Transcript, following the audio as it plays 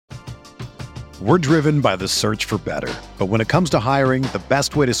We're driven by the search for better. But when it comes to hiring, the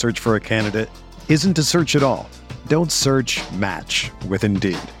best way to search for a candidate isn't to search at all. Don't search, match with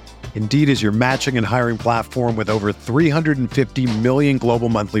Indeed. Indeed is your matching and hiring platform with over 350 million global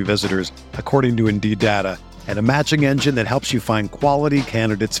monthly visitors, according to Indeed data, and a matching engine that helps you find quality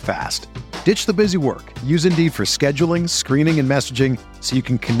candidates fast. Ditch the busy work. Use Indeed for scheduling, screening, and messaging so you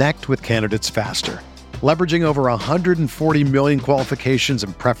can connect with candidates faster. Leveraging over 140 million qualifications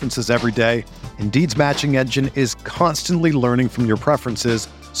and preferences every day, Indeed's matching engine is constantly learning from your preferences,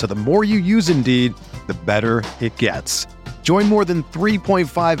 so the more you use Indeed, the better it gets. Join more than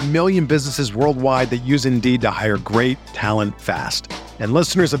 3.5 million businesses worldwide that use Indeed to hire great talent fast. And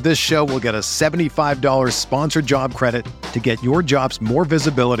listeners of this show will get a $75 sponsored job credit to get your jobs more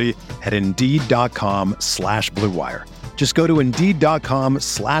visibility at Indeed.com/Blue Wire. Just go to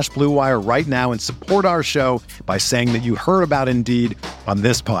Indeed.com/Blue Wire right now and support our show by saying that you heard about Indeed on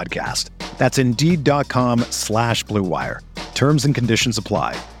this podcast. That's Indeed.com/Blue Wire. Terms and conditions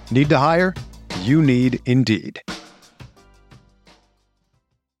apply. Need to hire? You need Indeed.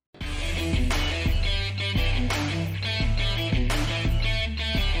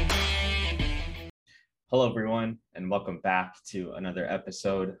 Hello, everyone, and welcome back to another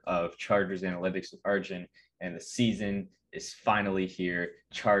episode of Chargers Analytics with Arjun. And the season is finally here.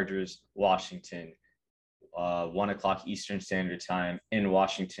 Chargers, Washington, 1 o'clock Eastern Standard Time in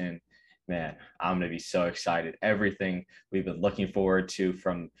Washington. Man, I'm going to be so excited. Everything we've been looking forward to,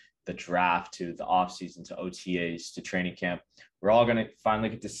 from the draft to the offseason to OTAs to training camp, we're all going to finally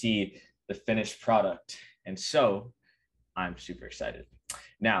get to see the finished product. And so I'm super excited.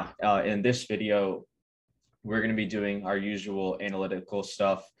 Now, in this video, we're going to be doing our usual analytical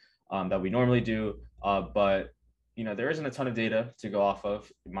stuff that we normally do, but there isn't a ton of data to go off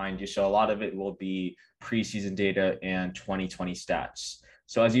of, mind you. So a lot of it will be preseason data and 2020 stats.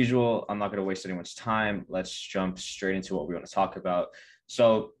 So as usual, I'm not going to waste anyone's time. Let's jump straight into what we want to talk about.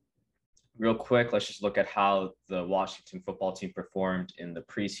 So real quick, let's just look at how the Washington football team performed in the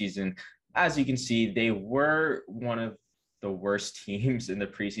preseason. As you can see, they were one of the worst teams in the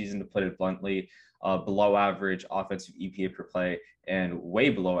preseason, to put it bluntly. Below average offensive EPA per play and way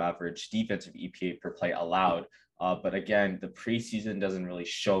below average defensive EPA per play allowed. But again, the preseason doesn't really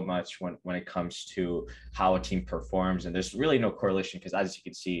show much when it comes to how a team performs. And there's really no correlation because, as you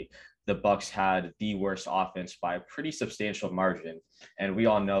can see, the Bucs had the worst offense by a pretty substantial margin. And we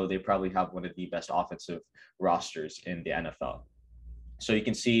all know they probably have one of the best offensive rosters in the NFL. So you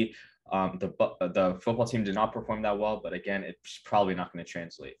can see the football team did not perform that well, but again, it's probably not going to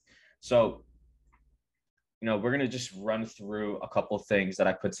translate. So we're going to just run through a couple of things that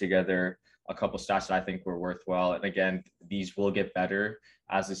I put together, a couple of stats that I think were worthwhile. And again, these will get better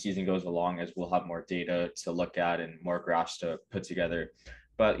as the season goes along, as we'll have more data to look at and more graphs to put together.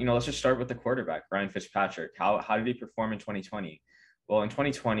 But, let's just start with the quarterback, Ryan Fitzpatrick. How did he perform in 2020? Well, in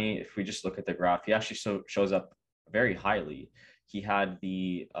 2020, if we just look at the graph, he actually shows up very highly. He had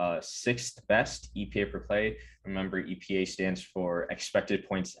the sixth best EPA per play. Remember, EPA stands for expected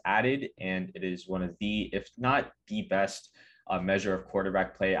points added, and it is one of the, if not the best measure of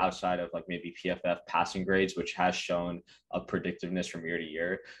quarterback play outside of like maybe PFF passing grades, which has shown a predictiveness from year to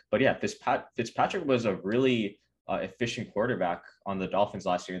year. But yeah, Fitzpatrick was a really efficient quarterback on the Dolphins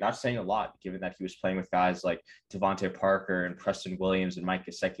last year. That's saying a lot, given that he was playing with guys like Devontae Parker and Preston Williams and Mike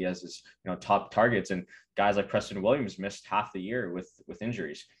Gesicki as his top targets, and guys like Preston Williams missed half the year with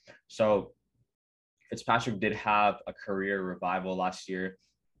injuries. So Fitzpatrick did have a career revival last year.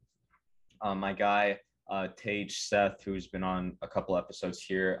 My guy Tage Seth, who's been on a couple episodes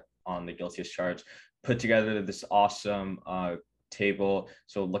here on the Guilty as Charged, put together this awesome table.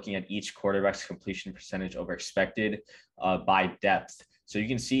 So looking at each quarterback's completion percentage over expected by depth. So you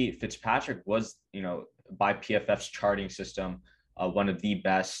can see Fitzpatrick was, by PFF's charting system, one of the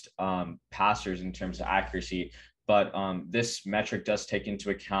best passers in terms of accuracy. But this metric does take into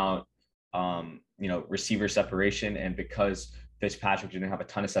account, receiver separation. And because Fitzpatrick didn't have a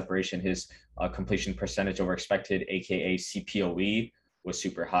ton of separation, his completion percentage over expected, aka CPOE, was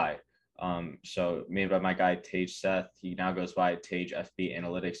super high. So made by my guy Tage Seth. He now goes by Tage FB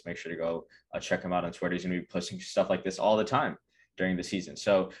Analytics. Make sure to go check him out on Twitter. He's going to be posting stuff like this all the time during the season.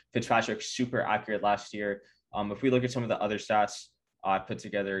 So Fitzpatrick super accurate last year. If we look at some of the other stats I put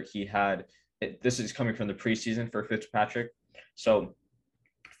together, this is coming from the preseason for Fitzpatrick. So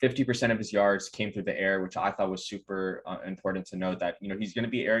 50% of his yards came through the air, which I thought was super important to note, that, he's going to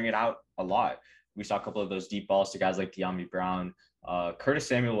be airing it out a lot. We saw a couple of those deep balls to guys like De'Ami Brown. Curtis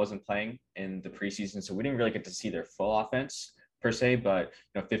Samuel wasn't playing in the preseason, so we didn't really get to see their full offense per se, but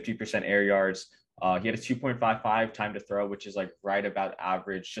 50% air yards. He had a 2.55 time to throw, which is like right about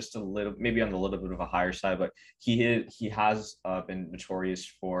average, just a little, maybe on a little bit of a higher side, but he has been notorious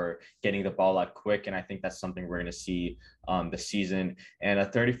for getting the ball out quick. And I think that's something we're going to see this season. And a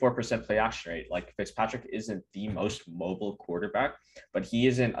 34% play action rate. Like Fitzpatrick isn't the most mobile quarterback, but he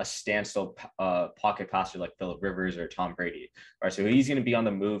isn't a standstill pocket passer like Phillip Rivers or Tom Brady. Right. So he's going to be on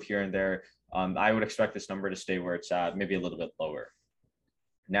the move here and there. I would expect this number to stay where it's at, maybe a little bit lower.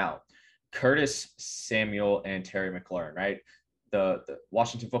 Now, Curtis Samuel and Terry McLaurin, right? The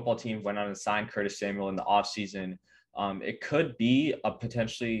Washington football team went on and signed Curtis Samuel in the offseason. It could be a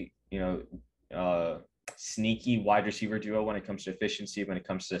potentially, sneaky wide receiver duo when it comes to efficiency, when it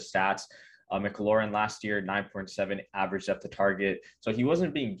comes to stats. McLaurin last year, 9.7 average depth of target. So he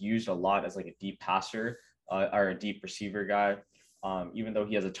wasn't being used a lot as like a deep passer or a deep receiver guy, even though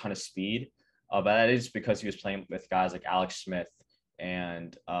he has a ton of speed. But that is because he was playing with guys like Alex Smith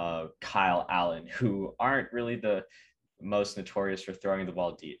and Kyle Allen, who aren't really the most notorious for throwing the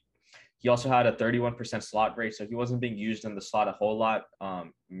ball deep. He also had a 31% slot rate, so he wasn't being used in the slot a whole lot,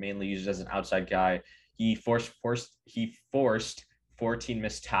 mainly used as an outside guy. He forced 14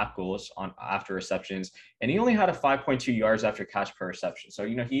 missed tackles on after receptions, and he only had a 5.2 yards after catch per reception. So,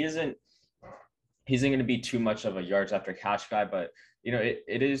 he isn't going to be too much of a yards after catch guy, but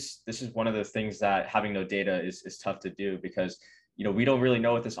this is one of the things that having no data is tough to do, because we don't really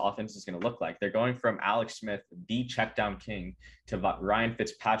know what this offense is going to look like. They're going from Alex Smith, the check down king, to Ryan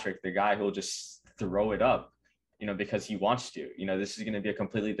Fitzpatrick, the guy who will just throw it up, because he wants to. This is going to be a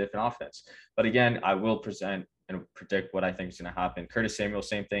completely different offense. But again, I will present and predict what I think is going to happen. Curtis Samuel,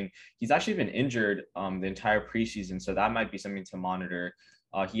 same thing. He's actually been injured the entire preseason, so that might be something to monitor.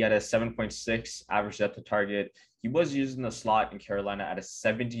 He had a 7.6 average depth of target. He was used in the slot in Carolina at a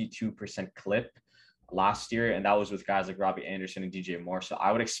 72% clip last year, and that was with guys like Robbie Anderson and DJ Moore. So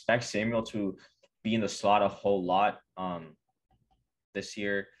I would expect Samuel to be in the slot a whole lot this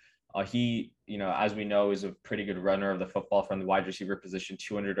year. He, as we know, is a pretty good runner of the football from the wide receiver position,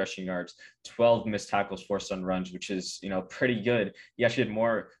 200 rushing yards, 12 missed tackles forced on runs, which is, pretty good. He actually had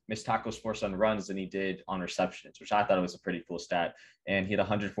more missed tackles forced on runs than he did on receptions, which I thought was a pretty cool stat. And he had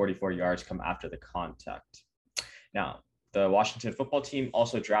 144 yards come after the contact. Now, the Washington football team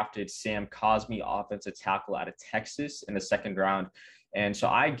also drafted Sam Cosmi, offensive tackle out of Texas, in the second round. And so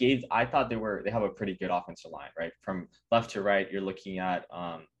I thought they have a pretty good offensive line, right? From left to right, you're looking at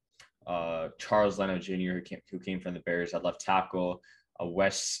Charles Leno Jr., who came from the Bears at left tackle,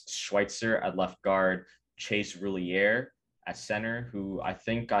 Wes Schweitzer at left guard, Chase Roulier at center, who I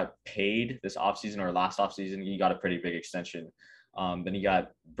think got paid this offseason or last offseason. He got a pretty big extension. Then you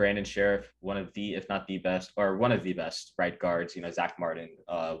got Brandon Sheriff, one of the, if not the best, or one of the best right guards. Zach Martin,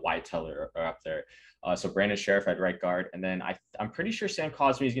 Wyatt Teller are up there. So Brandon Sheriff at right guard. And then I'm pretty sure Sam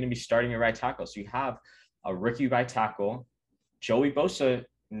Cosmi is going to be starting at right tackle. So you have a rookie right tackle. Joey Bosa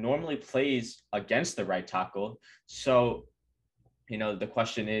normally plays against the right tackle. So, the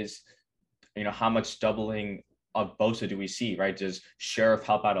question is, how much doubling of Bosa do we see, right? Does Sheriff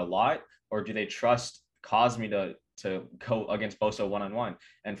help out a lot, or do they trust Cosmi to go against Bosa one-on-one?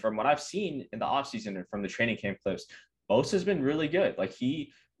 And from what I've seen in the offseason and from the training camp clips, Bosa's been really good. Like,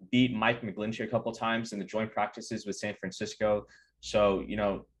 he beat Mike McGlinchey a couple times in the joint practices with San Francisco. So,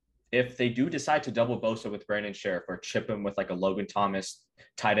 if they do decide to double Bosa with Brandon Sheriff or chip him with like a Logan Thomas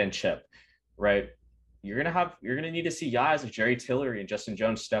tight end chip, right? You're going to need to see guys like Jerry Tillery and Justin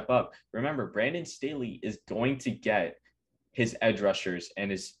Jones step up. Remember, Brandon Staley is going to get his edge rushers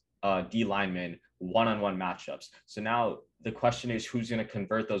and his D linemen one-on-one matchups. So now the question is, who's going to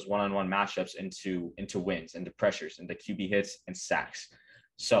convert those one-on-one matchups into wins, into pressures, into QB hits and sacks.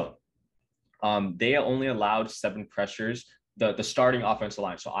 So they only allowed 7 pressures, the starting offensive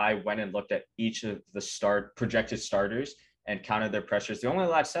line. So I went and looked at each of the projected starters and counted their pressures. They only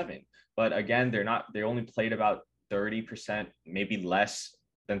allowed 7, but again, they only played about 30%, maybe less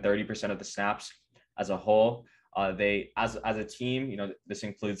than 30% of the snaps as a whole. They, as a team, this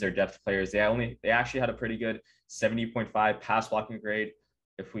includes their depth players. They actually had a pretty good 70.5 pass blocking grade.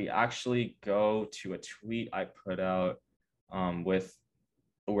 If we actually go to a tweet I put out with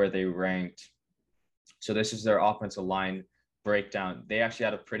where they ranked, so this is their offensive line breakdown. They actually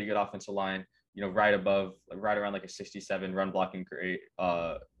had a pretty good offensive line, right around like a 67 run blocking grade,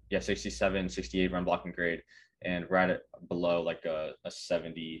 67, 68 run blocking grade, and right below like a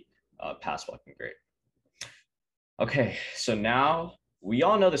 70 pass blocking grade. Okay, so now we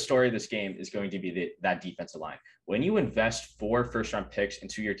all know the story of this game is going to be that defensive line. When you invest 4 first-round picks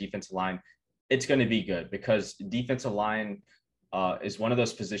into your defensive line, it's going to be good, because defensive line is one of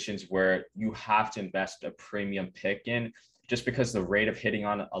those positions where you have to invest a premium pick in just because the rate of hitting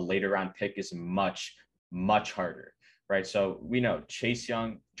on a later round pick is much, much harder, right? So we know Chase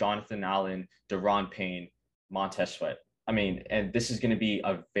Young, Jonathan Allen, Deron Payne, Montez Sweat. I mean, and this is going to be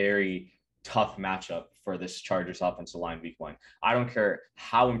a very tough matchup for this Chargers offensive line week 1. I don't care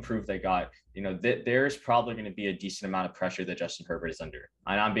how improved they got. There's probably going to be a decent amount of pressure that Justin Herbert is under.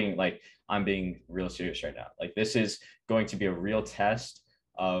 And I'm being real serious right now. Like, this is going to be a real test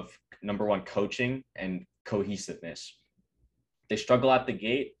of, number one, coaching and cohesiveness. They struggle at the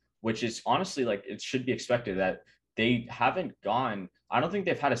gate, which is honestly, like, it should be expected that they haven't gone. I don't think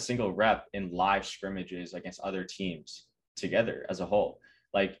they've had a single rep in live scrimmages against other teams together as a whole.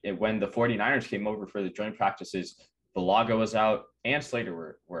 Like, when the 49ers came over for the joint practices, Bulaga was out and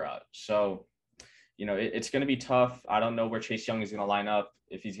Slater were out. So, it's going to be tough. I don't know where Chase Young is going to line up,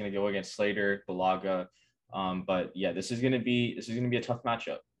 if he's going to go against Slater, Bulaga. But yeah, this is going to be a tough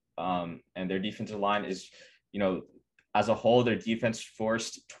matchup. And their defensive line is, as a whole, their defense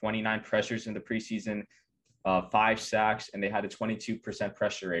forced 29 pressures in the preseason, 5 sacks, and they had a 22%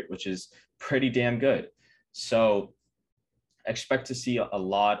 pressure rate, which is pretty damn good. So expect to see a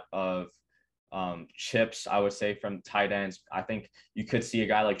lot of chips, I would say, from tight ends. I think you could see a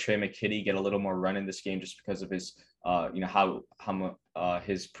guy like Trey McKitty get a little more run in this game just because of his, how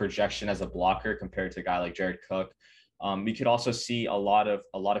his projection as a blocker compared to a guy like Jared Cook. We could also see a lot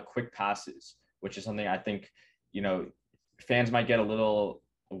of quick passes, which is something I think, fans might get a little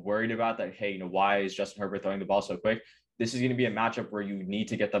worried about, that, hey, why is Justin Herbert throwing the ball so quick? This is going to be a matchup where you need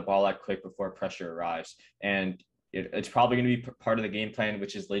to get the ball out quick before pressure arrives. And it's probably going to be part of the game plan,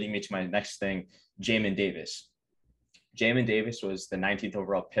 which is leading me to my next thing, Jamin Davis. Jamin Davis was the 19th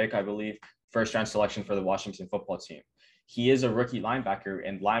overall pick, I believe, first-round selection for the Washington football team. He is a rookie linebacker,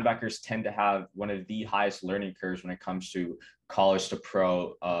 and linebackers tend to have one of the highest learning curves when it comes to college to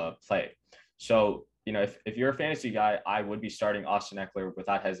pro play. So, if you're a fantasy guy, I would be starting Austin Ekeler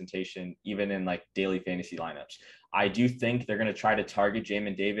without hesitation, even in like daily fantasy lineups. I do think they're going to try to target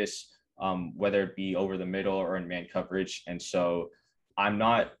Jamin Davis, whether it be over the middle or in man coverage. And so I'm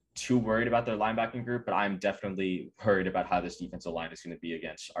not too worried about their linebacking group, but I'm definitely worried about how this defensive line is going to be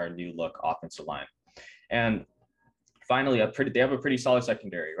against our new look offensive line. And finally, they have a pretty solid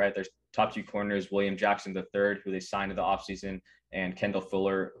secondary, right? Their top 2 corners, William Jackson III, who they signed in the offseason, and Kendall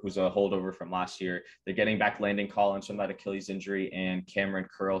Fuller, who's a holdover from last year. They're getting back Landon Collins from that Achilles injury, and Cameron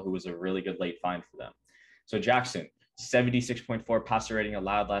Curl, who was a really good late find for them. So Jackson, 76.4 passer rating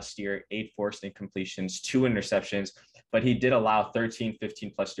allowed last year, 8 forced incompletions, 2 interceptions, but he did allow 13,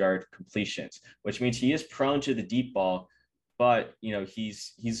 15+ yard completions, which means he is prone to the deep ball, but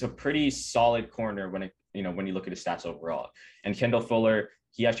he's a pretty solid corner when you look at his stats overall. And Kendall Fuller,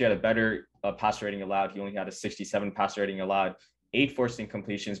 he actually had a better passer rating allowed. He only had a 67 passer rating allowed, 8 forced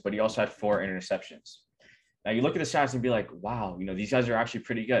incompletions, but he also had 4 interceptions. Now you look at the stats and be like, wow, these guys are actually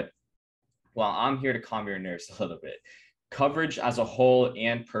pretty good. Well, I'm here to calm your nerves a little bit. Coverage as a whole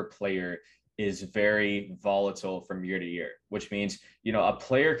and per player is very volatile from year to year, which means, a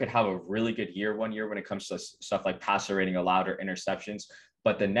player could have a really good year one year when it comes to stuff like passer rating allowed or interceptions,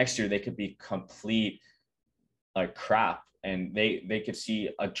 but the next year they could be complete like crap, and they could see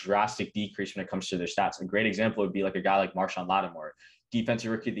a drastic decrease when it comes to their stats. A great example would be like a guy like Marshawn Lattimore,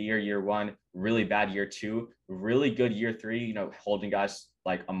 defensive rookie of the year 1, really bad year 2, really good year 3, holding guys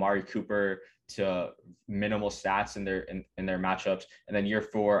like Amari Cooper to minimal stats in their matchups, and then year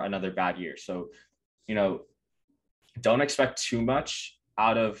 4, another bad year. So, don't expect too much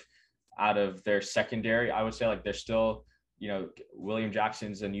out of their secondary. I would say, like, they're still, William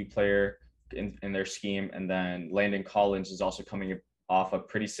Jackson's a new player in their scheme, and then Landon Collins is also coming off a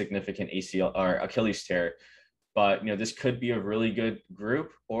pretty significant ACL or Achilles tear. But this could be a really good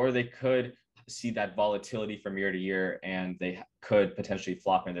group, or they could see that volatility from year to year, and they could potentially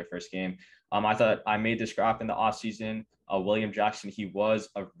flop in their first game. I thought I made this graph in the offseason. William Jackson, he was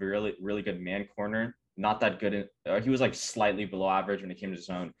a really, really good man corner. Not that good. He was like slightly below average when it came to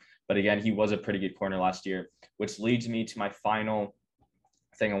zone. But again, he was a pretty good corner last year, which leads me to my final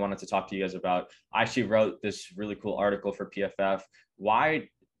thing I wanted to talk to you guys about. I actually wrote this really cool article for PFF, why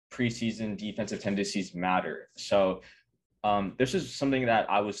preseason defensive tendencies matter. So this is something that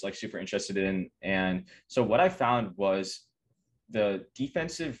I was like super interested in. And so what I found was the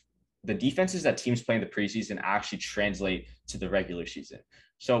defenses that teams play in the preseason actually translate to the regular season.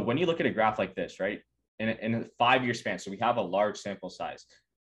 So when you look at a graph like this, right, in a 5-year span, so we have a large sample size,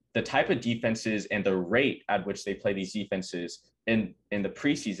 the type of defenses and the rate at which they play these defenses in the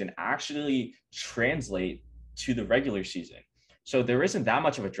preseason actually translate to the regular season. So there isn't that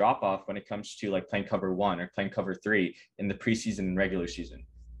much of a drop off when it comes to like playing cover 1 or playing cover 3 in the preseason and regular season.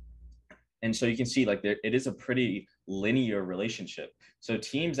 And so you can see like it is a pretty linear relationship. So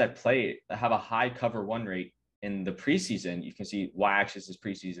teams that have a high cover one rate in the preseason, you can see y-axis is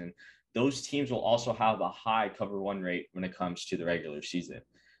preseason. Those teams will also have a high cover one rate when it comes to the regular season.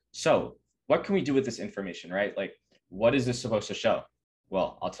 So what can we do with this information, right? Like, what is this supposed to show?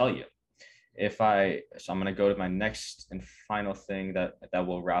 Well, I'll tell you. So I'm going to go to my next and final thing that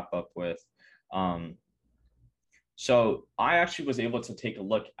we'll wrap up with. So I actually was able to take a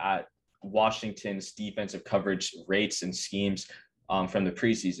look at Washington's defensive coverage rates and schemes from the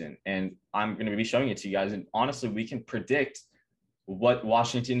preseason. And I'm going to be showing it to you guys. And honestly, we can predict what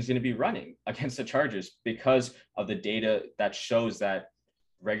Washington is going to be running against the Chargers because of the data that shows that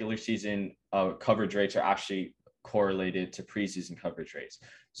regular season coverage rates are actually correlated to preseason coverage rates.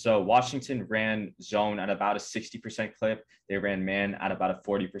 So Washington ran zone at about a 60% clip. They ran man at about a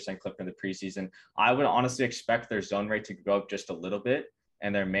 40% clip in the preseason. I would honestly expect their zone rate to go up just a little bit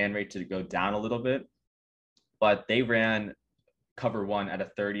and their man rate to go down a little bit. But they ran cover one at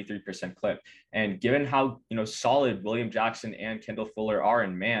a 33% clip. And given how solid William Jackson and Kendall Fuller are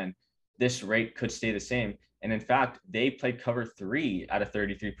in man, this rate could stay the same. And in fact, they played cover three at a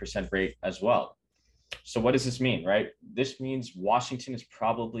 33% rate as well. So what does this mean, right? This means Washington is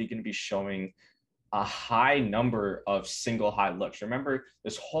probably going to be showing a high number of single high looks. Remember,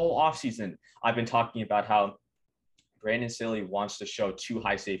 this whole offseason, I've been talking about how Brandon Staley wants to show two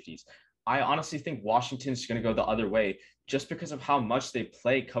high safeties. I honestly think Washington's going to go the other way just because of how much they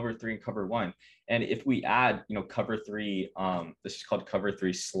play cover three and cover one. And if we add, cover three, this is called cover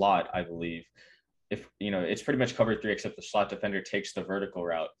three slot, I believe. If, it's pretty much cover three, except the slot defender takes the vertical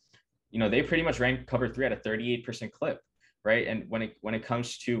route. They pretty much ran cover three at a 38% clip, right? And when it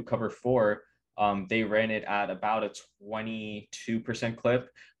comes to cover four, they ran it at about a 22% clip,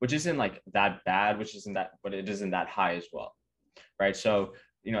 which isn't like that bad, but it isn't that high as well, right? So,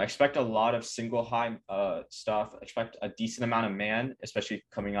 expect a lot of single high stuff. Expect a decent amount of man, especially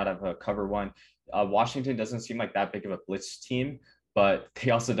coming out of a cover one. Washington doesn't seem like that big of a blitz team, but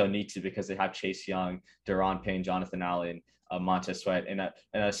they also don't need to because they have Chase Young, Daron Payne, Jonathan Allen, Montez Sweat, and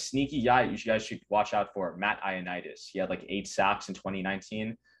a sneaky guy you guys should watch out for, Matt Ioannidis. He had like 8 sacks in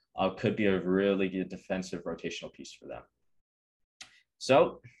 2019. Could be a really good defensive rotational piece for them.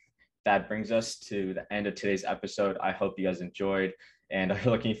 So that brings us to the end of today's episode. I hope you guys enjoyed and are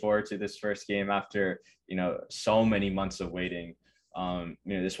looking forward to this first game after, so many months of waiting.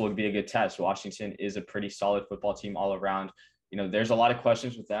 This will be a good test. Washington is a pretty solid football team all around. There's a lot of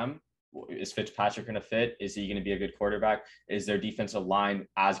questions with them. Is Fitzpatrick going to fit? Is he going to be a good quarterback? Is their defensive line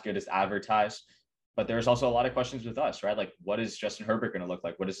as good as advertised? But there's also a lot of questions with us, right? Like, what is Justin Herbert going to look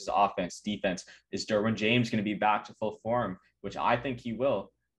like? What is his offense, defense? Is Derwin James going to be back to full form? Which I think he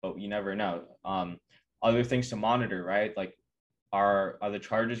will, but you never know. Other things to monitor, right? Like, are the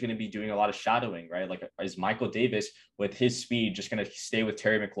Chargers going to be doing a lot of shadowing, right? Like, is Michael Davis with his speed just going to stay with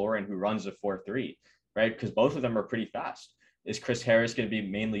Terry McLaurin, who runs a 4.3, right? Because both of them are pretty fast. Is Chris Harris going to be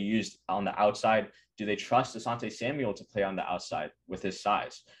mainly used on the outside? Do they trust Asante Samuel to play on the outside with his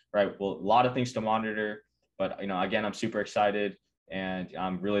size, right? Well, a lot of things to monitor, but, again, I'm super excited and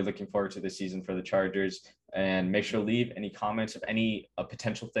I'm really looking forward to this season for the Chargers. And make sure to leave any comments of any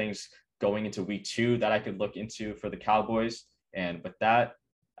potential things going into week 2 that I could look into for the Cowboys. And with that,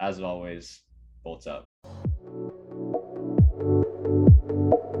 as always, bolts up.